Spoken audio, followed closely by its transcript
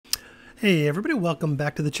Hey everybody, welcome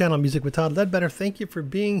back to the channel Music with Todd Ledbetter. Thank you for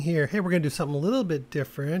being here. Hey, we're going to do something a little bit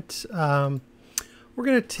different. We're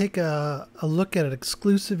going to take a look at an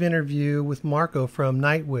exclusive interview with Marko from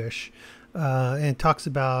Nightwish, and talks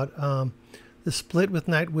about the split with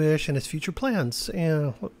Nightwish and his future plans.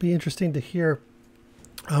 And it'll be interesting to hear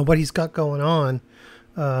what he's got going on.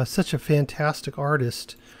 Such a fantastic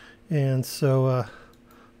artist. And so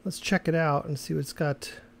let's check it out and see what it's got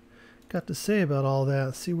to say about all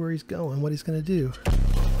that, see where he's going, what he's going to do.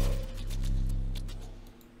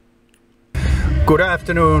 Good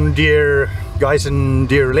afternoon, dear guys and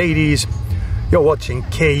dear ladies. You're watching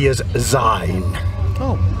K's Zine.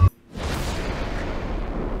 Oh.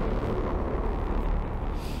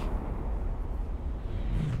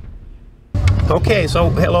 Okay, so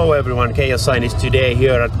hello everyone. K's Zine is today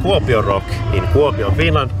here at KuopioRock in Kuopio,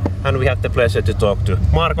 Finland, and we have the pleasure to talk to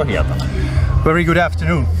Marko Hietala. Very good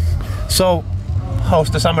afternoon. So,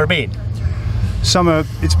 how's the summer been? Summer,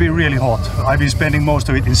 it's been really hot. I've been spending most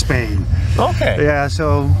of it in Spain. Okay. Yeah,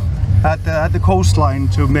 so at the coastline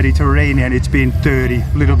to Mediterranean it's been 30,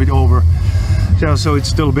 a little bit over. So it's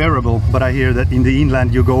still bearable, but I hear that in the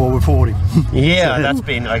inland you go over 40. Yeah, that's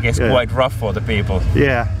been, I guess, quite rough for the people.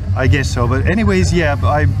 Yeah, I guess so. But anyways, yeah,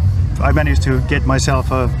 I managed to get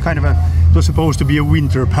myself a kind of a, it was supposed to be a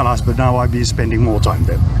winter palace, but now I've been spending more time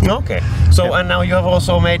there. Okay, so yeah. And now you have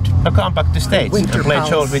also made a comeback to stage and played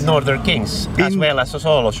shows with Northern Kings as well as a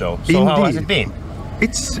solo show. So indeed. How has it been?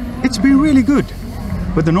 It's been really good.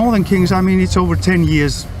 With the Northern Kings, I mean, it's over 10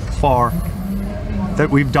 years far that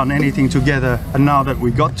we've done anything together, and now that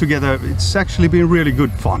we got together, it's actually been really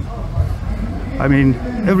good fun. I mean,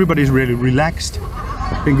 everybody's really relaxed,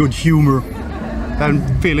 in good humor, and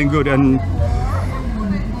feeling good, and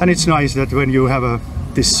it's nice that when you have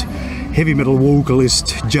this heavy metal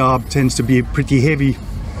vocalist job tends to be pretty heavy,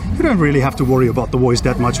 you don't really have to worry about the voice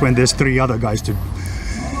that much when there's 3 other guys to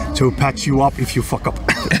patch you up if you fuck up.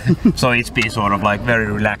 So it's been sort of like very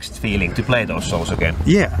relaxed feeling to play those shows again.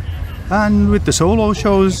 Yeah, and with the solo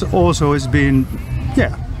shows also it's been,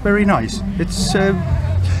 yeah, very nice. It's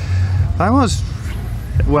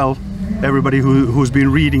everybody who's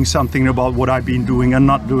been reading something about what I've been doing and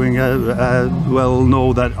not doing well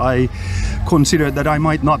know that I considered that I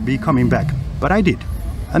might not be coming back, but I did,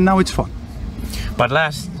 and now it's fun. But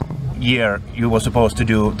last year you were supposed to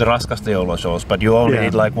do the Raskasta shows, but you only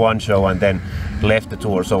did like 1 show and then left the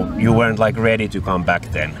tour, so you weren't like ready to come back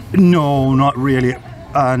then? No, not really.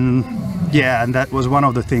 And yeah, and that was one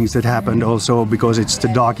of the things that happened also because it's the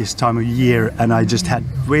darkest time of year and I just had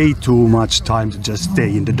way too much time to just stay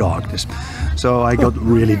in the darkness. So I got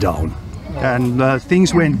really down, and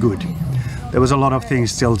things went good. There was a lot of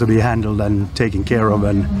things still to be handled and taken care of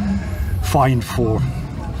and find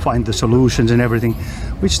the solutions and everything,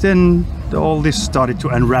 which then all this started to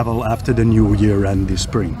unravel after the new year and the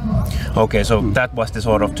spring. Okay, so that was the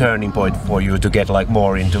sort of turning point for you to get like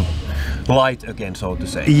more into light again, so to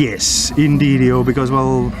say. Yes, indeed, because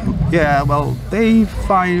they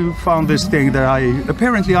found this thing that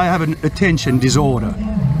apparently I have an attention disorder.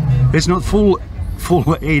 It's not full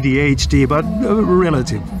ADHD, but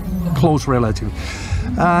close relative.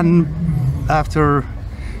 And after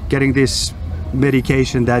getting this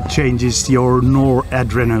medication that changes your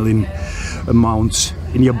noradrenaline amounts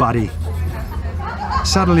in your body,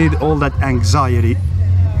 suddenly all that anxiety,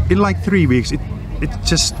 in like 3 weeks, it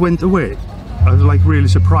just went away. I was like really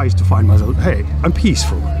surprised to find myself, hey, I'm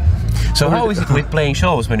peaceful. So how is it with playing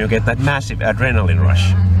shows when you get that massive adrenaline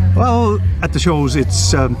rush? Well, at the shows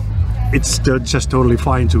it's just totally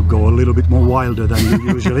fine to go a little bit more wilder than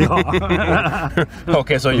you usually are.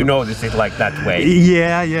 Okay, so you noticed it like that way?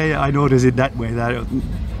 Yeah, I noticed it that way.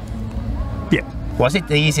 Yeah. Was it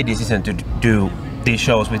the easy decision to do these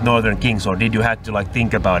shows with Northern Kings, or did you have to like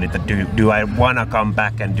think about it, that do I wanna come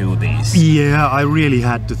back and do these? Yeah, I really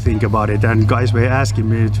had to think about it, and guys were asking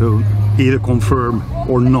me to either confirm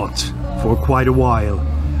or not for quite a while,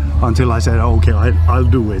 until I said, okay, I'll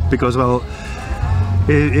do it, because well,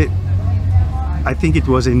 I think it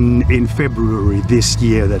was in February this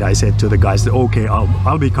year that I said to the guys that okay,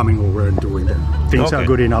 I'll be coming over and doing them. Things are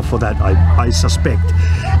good enough for that, I suspect,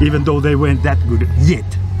 even though they weren't that good yet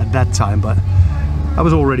at that time, but I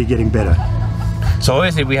was already getting better. So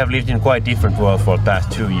obviously we have lived in quite different world for the past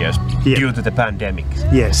 2 years due to the pandemic.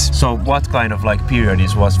 Yes. So what kind of like period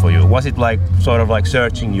this was for you? Was it like sort of like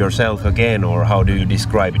searching yourself again, or how do you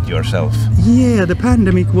describe it yourself? Yeah, the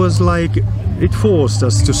pandemic was like, it forced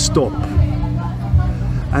us to stop.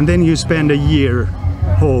 And then you spend a year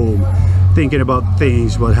home thinking about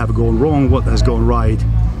things, what have gone wrong, what has gone right,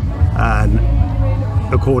 and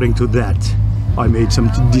according to that I made some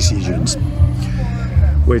decisions.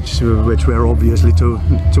 which were obviously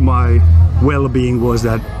to my well-being was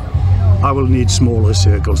that I will need smaller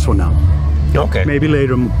circles for now. Okay. Maybe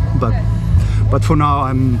later, but for now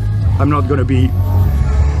I'm not going to be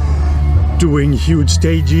doing huge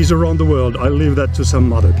stages around the world. I leave that to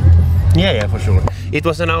some other people. Yeah, for sure. It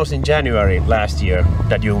was announced in January last year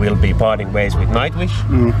that you will be parting ways with Nightwish.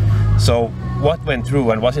 So what went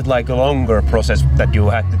through, and was it like a longer process that you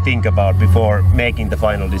had to think about before making the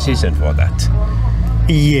final decision for that?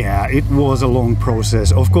 Yeah, it was a long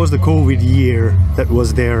process. Of course, the COVID year that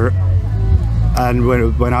was there, and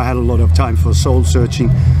when I had a lot of time for soul searching,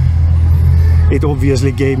 it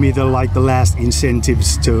obviously gave me the last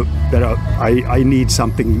incentives to that I need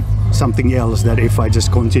something else, that if I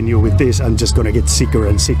just continue with this, I'm just gonna get sicker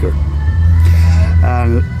and sicker.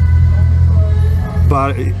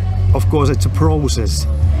 But of course it's a process.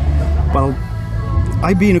 Well,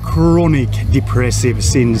 I've been a chronic depressive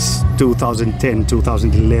since 2010,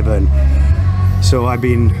 2011. So I've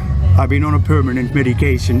been on a permanent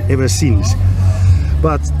medication ever since.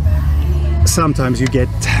 But sometimes you get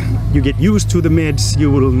used to the meds, you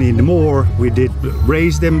will need more. We did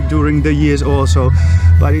raise them during the years also,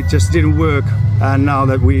 but it just didn't work. And now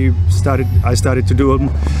that I started to do them,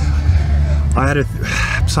 I had a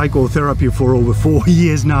psychotherapy for over 4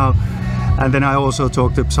 years now, and then I also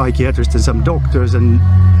talked to psychiatrists and some doctors, and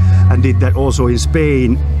did that also in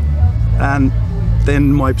Spain. And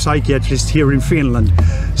then my psychiatrist here in Finland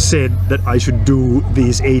said that I should do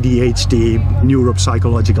these ADHD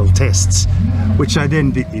neuropsychological tests, which I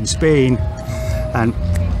then did in Spain, and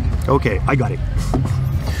okay, I got it.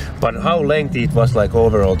 But how lengthy it was like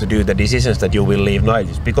overall to do the decisions that you will leave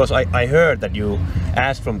Nightwish? Because I heard that you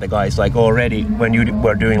asked from the guys like already when you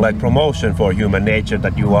were doing like promotion for Human Nature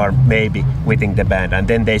that you are maybe quitting the band, and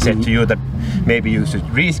then they said to you that maybe you should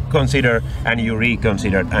reconsider, and you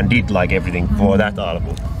reconsidered and did like everything for that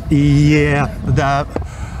album. Yeah,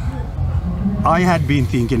 I had been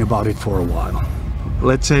thinking about it for a while.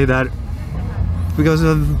 Let's say that because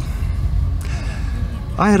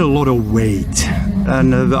I had a lot of weight,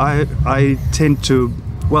 and I tend to,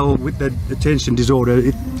 well, with the attention disorder,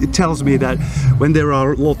 it tells me that when there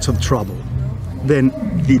are lots of trouble, then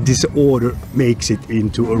the disorder makes it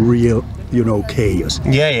into a real, chaos.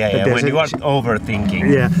 Yeah. When you are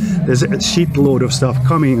overthinking. Yeah, there's a shitload of stuff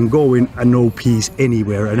coming and going and no peace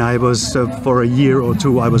anywhere. And I was, for a year or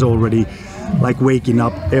two, I was already like waking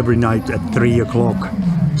up every night at 3 o'clock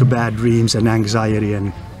to bad dreams and anxiety.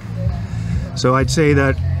 And so I'd say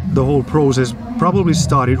that the whole process probably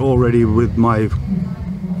started already with my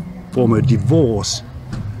former divorce.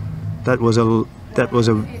 That was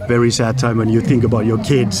a very sad time when you think about your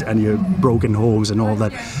kids and your broken homes and all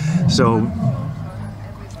that. So,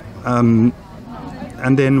 and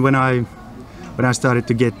then when I started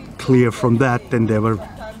to get clear from that, then there were,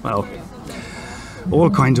 well, all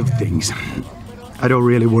kinds of things. I don't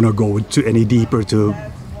really want to go any deeper to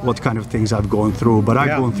what kind of things I've gone through, but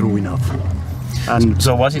I've gone through enough. And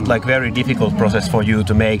so was it like very difficult process for you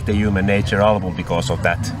to make the Human Nature album because of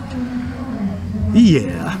that?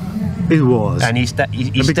 Yeah, it was. And is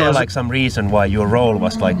there like some reason why your role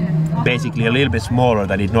was like basically a little bit smaller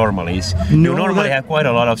than it normally is? You normally have quite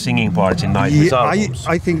a lot of singing parts in Nightwish albums.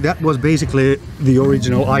 I think that was basically the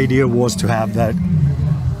original idea, was to have that.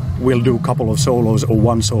 We'll do a couple of solos, or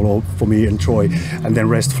one solo for me and Troy, and then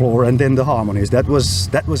rest floor, and then the harmonies. That was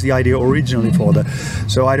the idea originally for the.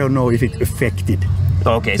 So I don't know if it affected.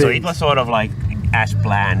 Okay, so it was sort of like as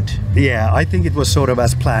planned. Yeah, I think it was sort of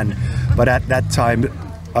as planned, but at that time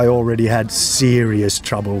I already had serious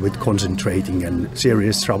trouble with concentrating and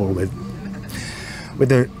serious trouble with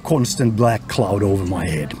a constant black cloud over my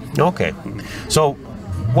head. Okay, so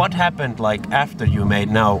what happened like after you made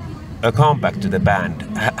now a comeback to the band?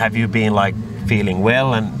 Have you been like feeling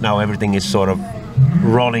well and now everything is sort of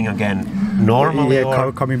rolling again normally?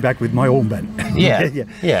 Yeah, coming back with my own band.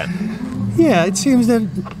 Yeah. Yeah, it seems that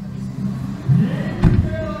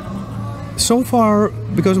so far,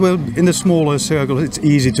 because well, in the smaller circles it's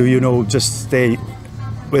easy to, just stay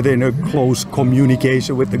within a close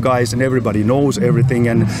communication with the guys, and everybody knows everything,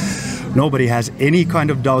 and nobody has any kind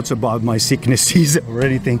of doubts about my sicknesses or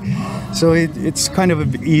anything. So it's kind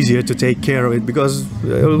of easier to take care of it, because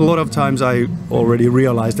a lot of times I already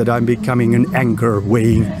realized that I'm becoming an anchor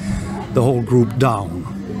weighing the whole group down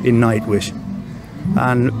in Nightwish.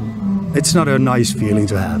 And it's not a nice feeling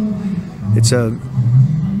to have.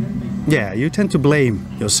 You tend to blame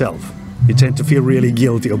yourself. You tend to feel really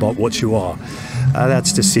guilty about what you are.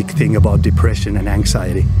 That's the sick thing about depression and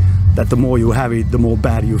anxiety. that the more you have it, the more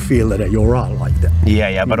bad you feel that you're all like that.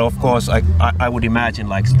 Yeah, but of course I would imagine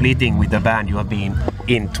like splitting with the band you have been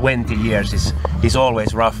in 20 years is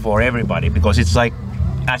always rough for everybody, because it's like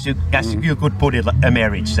as you could put it, a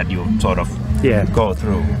marriage that you sort of go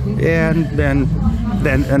through. Yeah, and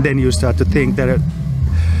then you start to think that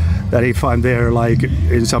if I'm there like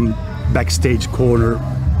in some backstage corner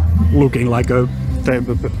looking like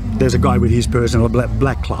there's a guy with his personal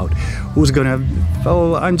black cloud who's gonna,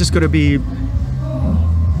 well, I'm just gonna be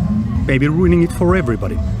maybe ruining it for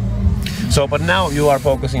everybody. So, but now you are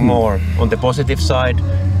focusing more on the positive side,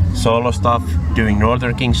 solo stuff, doing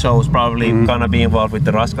Northern King shows, probably gonna be involved with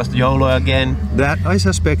the Raskasta Joulua again. That I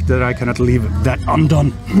suspect that I cannot leave that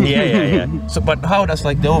undone. Yeah. So, but how does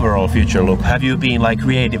like the overall future look? Have you been like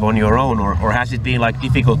creative on your own, or has it been like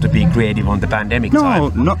difficult to be creative on the pandemic side? No,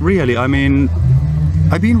 not really. I mean,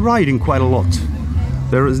 I've been writing quite a lot.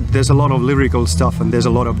 There's a lot of lyrical stuff, and there's a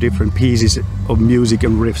lot of different pieces of music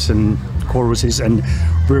and riffs and choruses and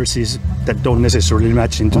verses that don't necessarily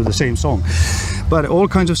match into the same song. But all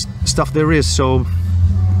kinds of stuff there is, so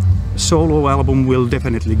solo album will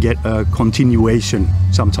definitely get a continuation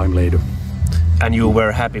sometime later. And you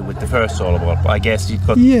were happy with the first solo album? I guess you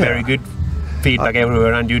got very good feedback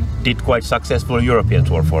everywhere, and you did quite successful European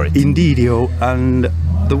tour for it. Indeed, and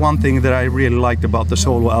the one thing that I really liked about the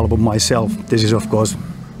solo album myself, this is of course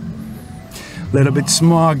a little bit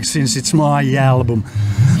smug since it's my album,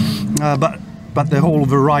 but the whole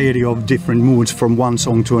variety of different moods from one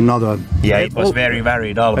song to another. Yeah, it was very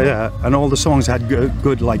varied album. Yeah, and all the songs had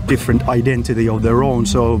good like different identity of their own,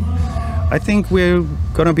 so I think we're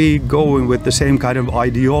gonna be going with the same kind of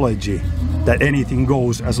ideology, that anything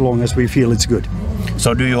goes as long as we feel it's good.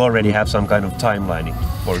 So do you already have some kind of timelining,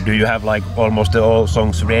 or do you have like almost all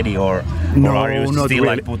songs ready, or are you still really.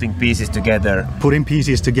 like putting pieces together? Putting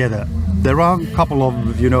pieces together. There are a couple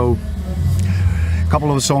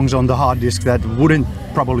of songs on the hard disk that wouldn't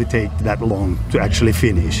probably take that long to actually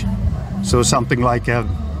finish. So something like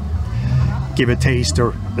Give a Taste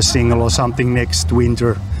or a single or something next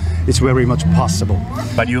winter, it's very much possible.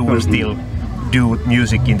 But you will still do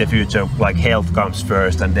music in the future, like health comes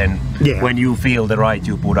first, and then when you feel the right,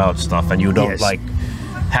 you put out stuff, and you don't like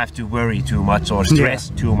have to worry too much or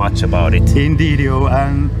stress too much about it. Indeed,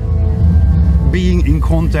 and being in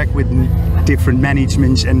contact with different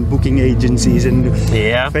managements and booking agencies and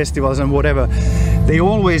festivals and whatever, they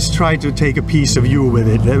always try to take a piece of you with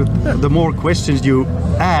it. The more questions you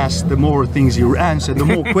ask, the more things you answer, the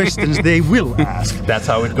more questions they will ask. That's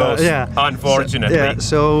how it goes, unfortunately.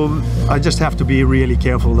 So I just have to be really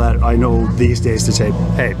careful that I know these days to say,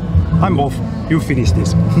 hey, I'm off, you finish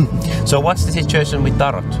this. So what's the situation with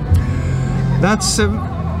Tarot?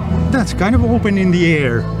 That's kind of open in the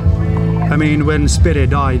air. I mean, when Spede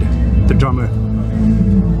died, the drummer,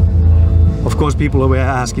 of course people were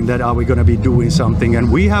asking that, are we going to be doing something? And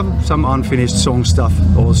we have some unfinished song stuff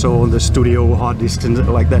also on the studio hard disk and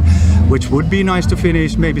like that, which would be nice to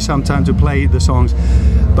finish, maybe sometime to play the songs.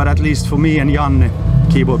 But at least for me and Janne,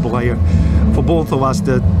 keyboard player, for both of us,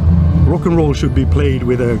 the rock and roll should be played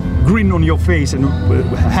with a grin on your face and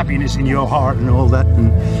happiness in your heart and all that.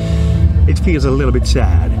 And it feels a little bit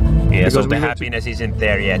sad. Yeah, so the happiness isn't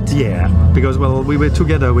there yet. Yeah, because well, we were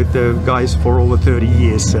together with the guys for over 30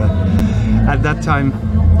 years. At that time,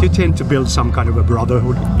 you tend to build some kind of a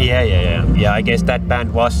brotherhood. Yeah, I guess that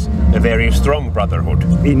band was a very strong brotherhood.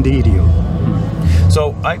 Indeed.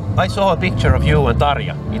 So I saw a picture of you and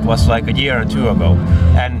Tarja. It was like a year or two ago.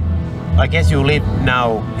 And I guess you live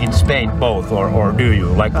now in Spain both, or do you?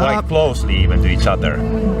 Like quite closely even to each other?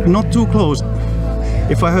 Not too close.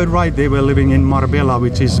 If I heard right, they were living in Marbella,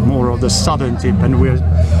 which is more of the southern tip, and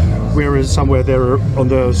we're somewhere there on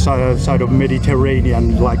the side of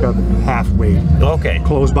Mediterranean, like a halfway. Okay.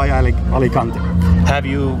 Close by Alicante. Have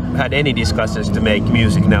you had any discussions to make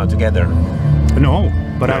music now together? No,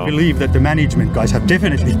 but I believe that the management guys have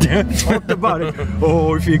definitely talked about it.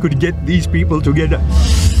 Oh, if you could get these people together.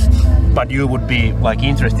 But you would be like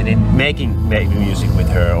interested in making music with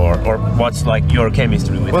her, or what's like your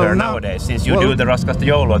chemistry with her nowadays, since you do the Raskasta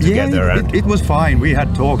Joulua together? It was fine. We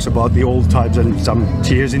had talks about the old times and some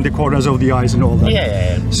tears in the corners of the eyes and all that.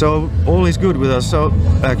 Yeah. So all is good with us. So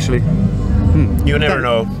actually, you never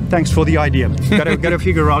know. Thanks for the idea. Gotta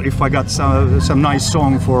figure out if I got some nice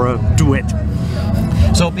song for a duet.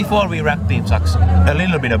 So before we wrap things up, a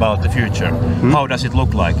little bit about the future. How does it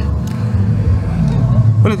look like?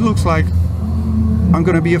 Well, it looks like I'm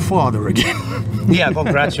gonna be a father again. Yeah,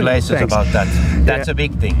 congratulations about that. That's a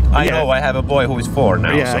big thing. I know I have a boy who is 4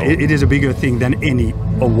 now. Yeah, so. it is a bigger thing than any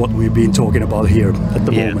of what we've been talking about here at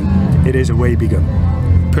the moment. It is a way bigger,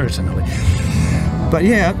 personally. But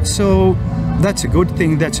yeah, so that's a good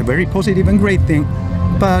thing. That's a very positive and great thing.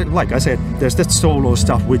 But like I said, there's that solo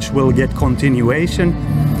stuff which will get continuation.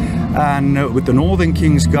 And with the Northern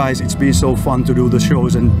Kings guys, it's been so fun to do the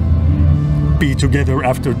shows and be together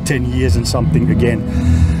after 10 years and something again.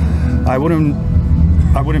 I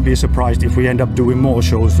wouldn't be surprised if we end up doing more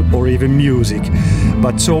shows or even music.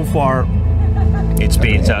 But so far, it's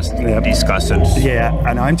been just discussions. Yeah,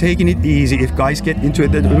 and I'm taking it easy. If guys get into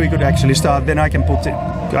it, that we could actually start, then I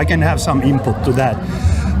can have some input to that.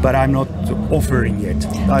 But I'm not offering yet.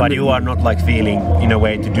 But you are not like feeling in a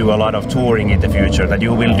way to do a lot of touring in the future, that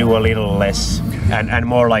you will do a little less and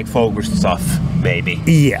more like focused stuff, maybe.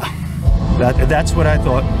 Yeah, that's what I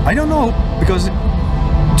thought. I don't know, because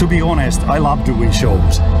to be honest, I love doing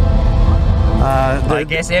shows. I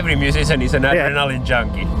guess every musician is an adrenaline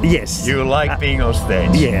junkie. Yes. You like being on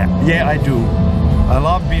stage. Yeah, I do. I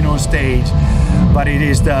love being on stage, but it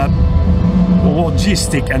is the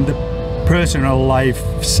logistic and the personal life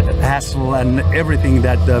hassle and everything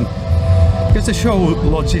that because the show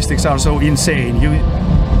logistics are so insane.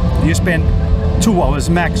 You spend 2 hours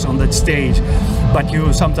max on that stage, but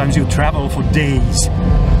sometimes you travel for days,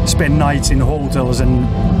 spend nights in hotels and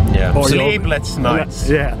sleepless nights.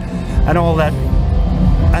 Yeah, and all that.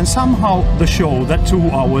 And somehow the show, that 2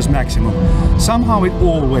 hours maximum, somehow it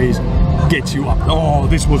always gets you up. Oh,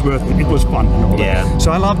 this was worth it. It was fun and all that.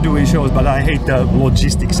 So I love doing shows, but I hate the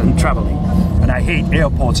logistics and traveling. And I hate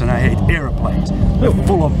airports and I hate airplanes. They're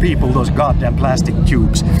full of people, those goddamn plastic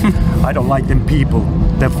tubes. I don't like them people.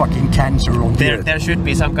 They're fucking cancer on the earth. There should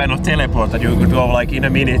be some kind of teleport that you could go like in a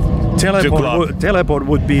minute. Teleport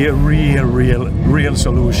would be a real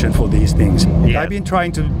solution for these things. Yeah. I've been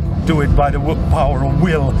trying to do it by the power of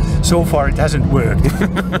will. So far it hasn't worked.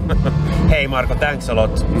 Hey Marko, thanks a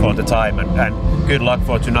lot for the time and good luck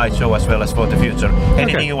for tonight's show as well as for the future.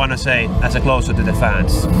 Anything you want to say as a closer to the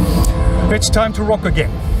fans? It's time to rock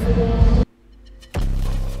again.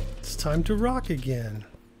 It's time to rock again.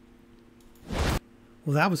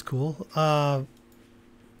 Well, that was cool. Kind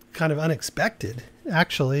of unexpected,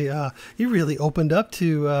 actually. He really opened up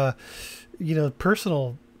to,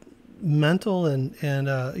 personal, mental, and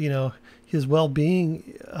his well-being.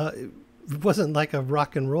 It wasn't like a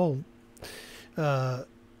rock and roll,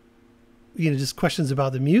 just questions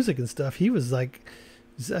about the music and stuff. He was like,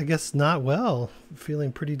 I guess, not well,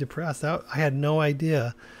 feeling pretty depressed. I had no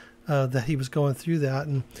idea that he was going through that.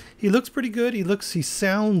 And he looks pretty good. He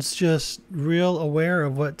sounds just real aware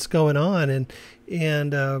of what's going on,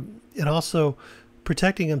 and also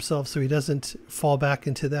protecting himself so he doesn't fall back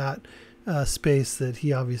into that space that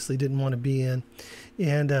he obviously didn't want to be in.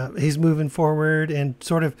 And he's moving forward, and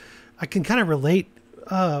sort of, I can kind of relate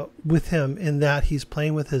with him in that he's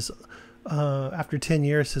playing with his after 10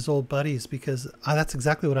 years, his old buddies, because that's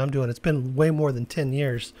exactly what I'm doing. It's been way more than 10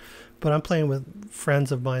 years, but I'm playing with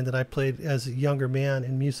friends of mine that I played as a younger man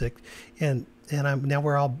in music, and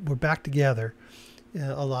we're back together,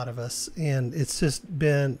 a lot of us, and it's just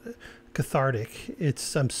been cathartic.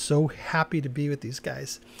 I'm so happy to be with these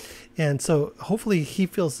guys, and so hopefully he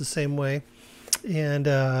feels the same way, and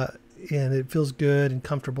it feels good and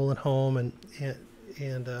comfortable at home,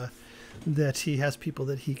 and that he has people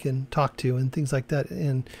that he can talk to and things like that,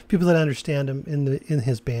 and people that understand him in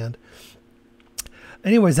his band.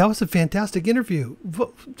 Anyways, that was a fantastic interview.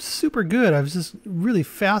 Super good. I was just really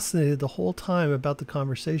fascinated the whole time about the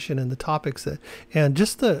conversation and the topics and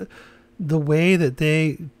just the way that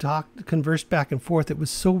they conversed back and forth. It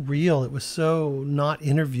was so real. It was so not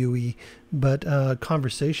interviewee, but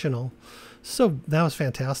conversational. So that was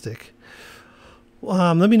fantastic.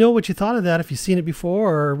 Let me know what you thought of that, if you've seen it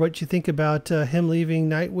before, or what you think about him leaving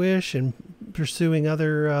Nightwish and pursuing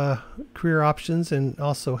other career options and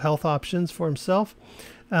also health options for himself.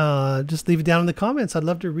 Just leave it down in the comments. I'd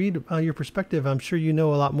love to read your perspective. I'm sure you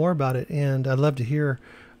know a lot more about it, and I'd love to hear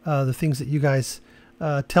the things that you guys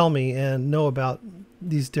tell me and know about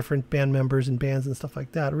these different band members and bands and stuff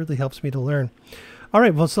like that. It really helps me to learn. All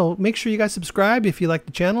right, well, so make sure you guys subscribe if you like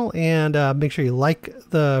the channel, and make sure you like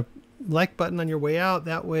the like button on your way out.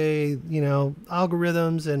 That way,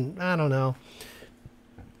 algorithms and I don't know,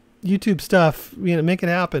 YouTube stuff, make it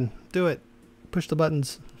happen. Do it. Push the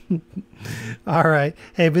buttons. All right.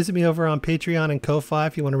 Hey, visit me over on Patreon and Ko-Fi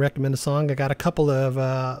if you want to recommend a song. I got a couple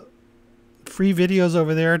of free videos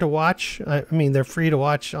over there to watch. I mean, they're free to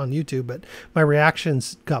watch on YouTube, but my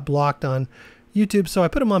reactions got blocked on YouTube, so I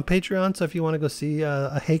put them on Patreon. So if you want to go see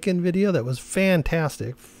a Haken video, that was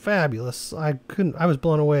fantastic, fabulous. I was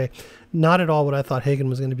blown away. Not at all what I thought Haken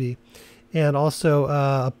was going to be. And also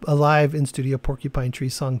a live in-studio Porcupine Tree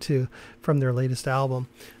song too from their latest album.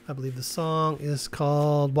 I believe the song is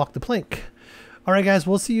called Walk the Plank. All right, guys,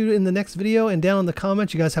 we'll see you in the next video and down in the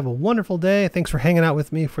comments. You guys have a wonderful day. Thanks for hanging out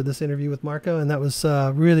with me for this interview with Marko, and that was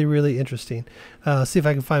really, really interesting. See if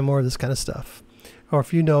I can find more of this kind of stuff. Or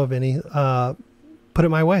if you know of any, put it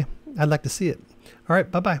my way. I'd like to see it. All right,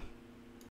 bye-bye.